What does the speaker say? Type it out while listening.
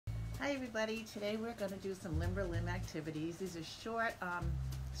Hi everybody, today we're going to do some limber limb activities. These are short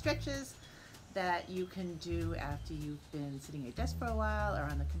stretches that you can do after you've been sitting at your desk for a while or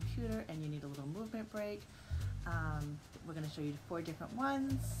on the computer and you need a little movement break. We're going to show you 4 different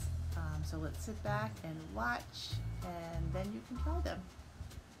ones, so let's sit back and watch and then you can try them.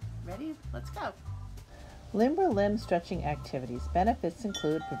 Ready? Let's go! Limber limb stretching activities. Benefits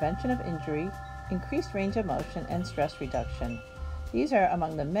include prevention of injury, increased range of motion, and stress reduction. These are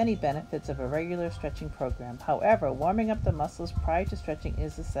among the many benefits of a regular stretching program. However, warming up the muscles prior to stretching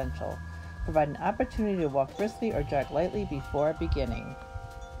is essential. Provide an opportunity to walk briskly or jog lightly before beginning.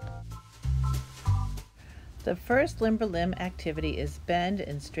 The first limber limb activity is bend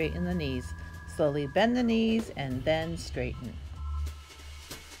and straighten the knees. Slowly bend the knees and then straighten.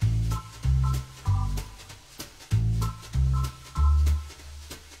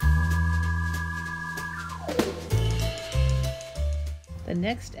 The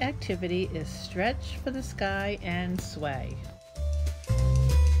next activity is stretch for the sky and sway.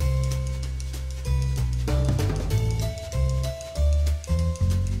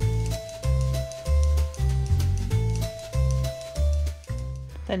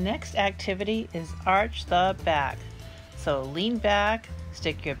 The next activity is arch the back. So lean back,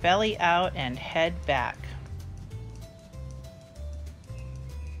 stick your belly out, and head back.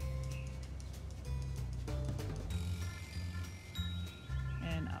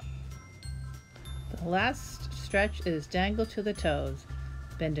 And up. The last stretch is dangle to the toes.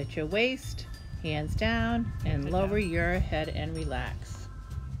 Bend at your waist, hands down, and lower your head and relax.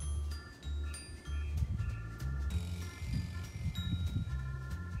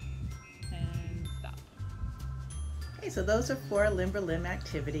 And stop. Okay, so those are 4 limber limb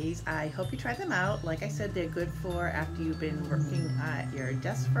activities. I hope you try them out. Like I said, they're good for after you've been working at your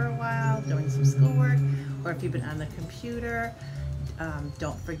desk for a while, doing some schoolwork, or if you've been on the computer.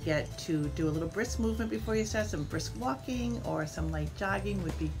 Don't forget to do a little brisk movement before you start. Some brisk walking or some light jogging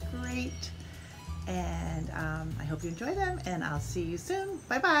would be great. And I hope you enjoy them, and I'll see you soon.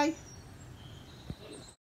 Bye-bye.